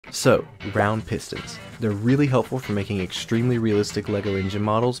So, round pistons. They're really helpful for making extremely realistic LEGO engine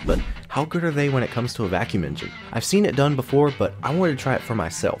models, but how good are they when it comes to a vacuum engine? I've seen it done before, but I wanted to try it for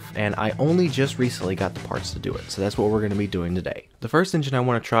myself, and I only just recently got the parts to do it, so that's what we're going to be doing today. The first engine I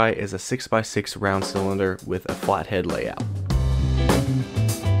want to try is a 6x6 round cylinder with a flathead layout.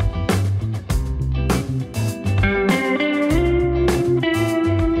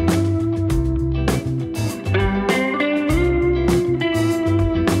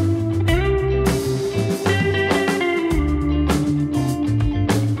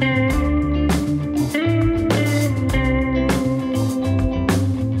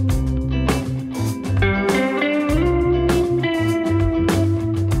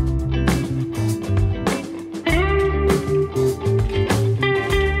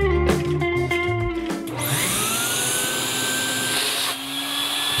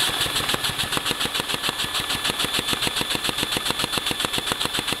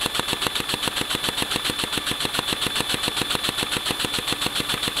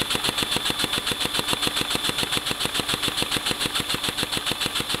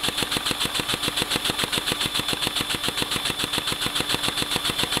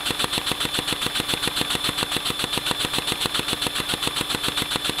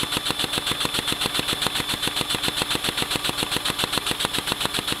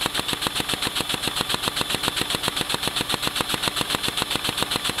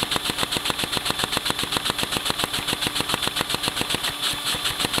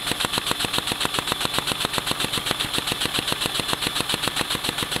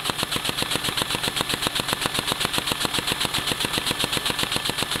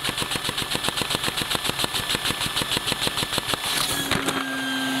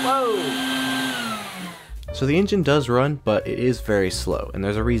 So the engine does run, but it is very slow, and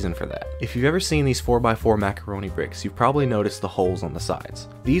there's a reason for that. If you've ever seen these 4x4 macaroni bricks, you've probably noticed the holes on the sides.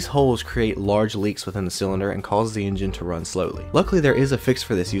 These holes create large leaks within the cylinder and cause the engine to run slowly. Luckily, there is a fix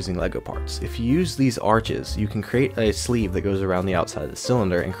for this using LEGO parts. If you use these arches, you can create a sleeve that goes around the outside of the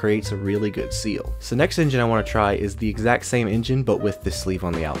cylinder and creates a really good seal. So next engine I want to try is the exact same engine, but with this sleeve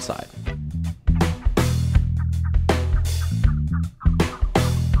on the outside.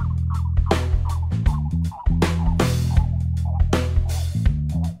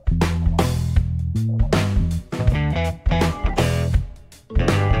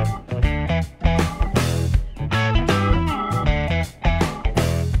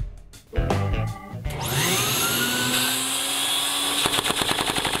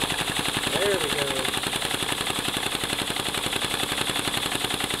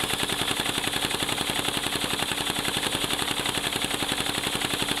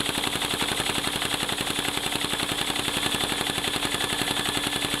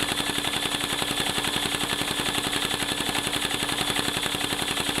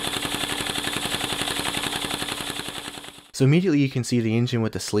 So immediately you can see the engine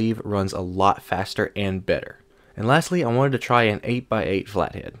with the sleeve runs a lot faster and better. And lastly, I wanted to try an 8x8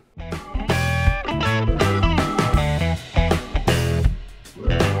 flathead.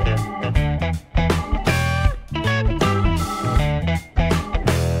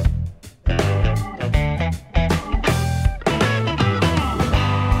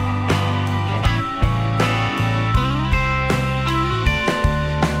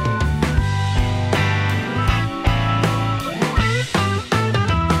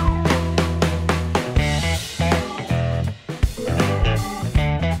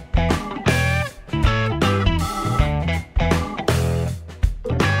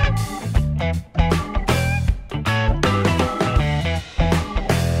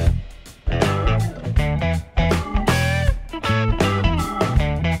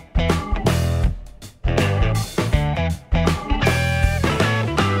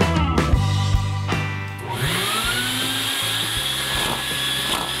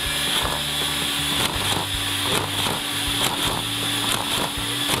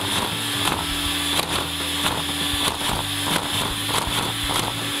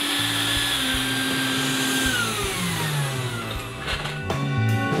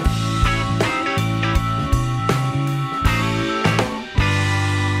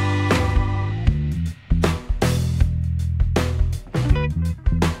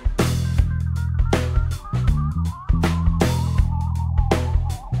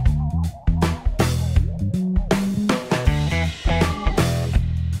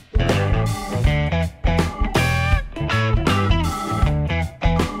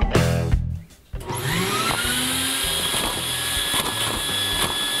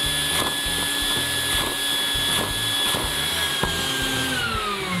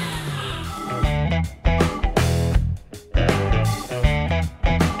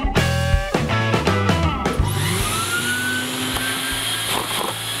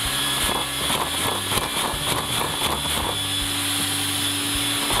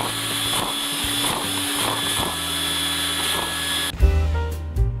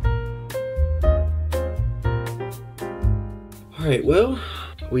 Alright, well,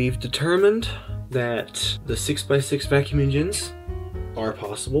 we've determined that the 6x6 vacuum engines are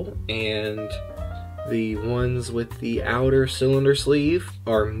possible, and the ones with the outer cylinder sleeve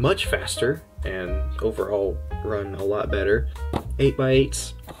are much faster and overall run a lot better.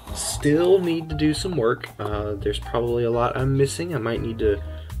 8x8s still need to do some work. There's probably a lot I'm missing. I might need to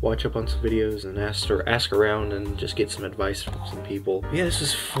watch up on some videos and ask around and just get some advice from some people. Yeah, this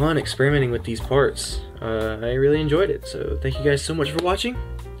was fun experimenting with these parts. I really enjoyed it, so thank you guys so much for watching,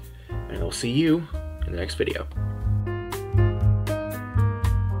 and I'll see you in the next video.